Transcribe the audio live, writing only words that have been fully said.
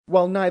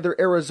While neither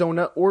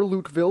Arizona or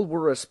Luteville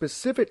were a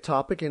specific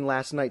topic in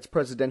last night's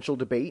presidential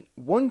debate,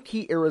 one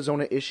key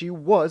Arizona issue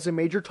was a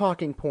major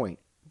talking point: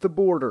 the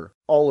border.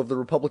 All of the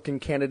Republican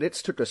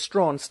candidates took a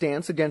strong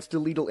stance against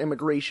illegal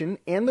immigration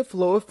and the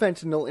flow of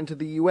fentanyl into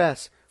the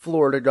U.S.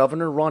 Florida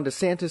Governor Ron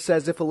DeSantis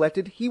says if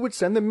elected, he would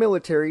send the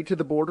military to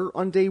the border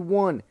on day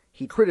one.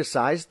 He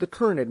criticized the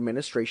current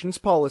administration's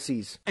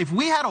policies. If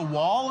we had a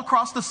wall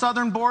across the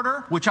southern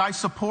border, which I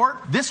support,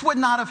 this would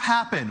not have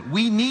happened.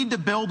 We need to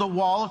build a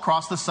wall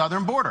across the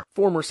southern border.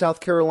 Former South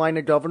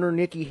Carolina Governor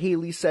Nikki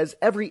Haley says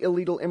every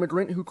illegal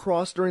immigrant who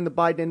crossed during the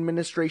Biden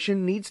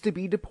administration needs to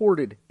be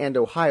deported. And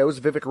Ohio's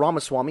Vivek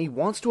Ramaswamy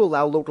wants to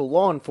allow local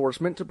law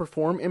enforcement to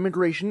perform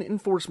immigration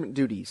enforcement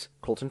duties.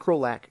 Colton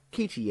Krolak,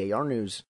 KTAR News.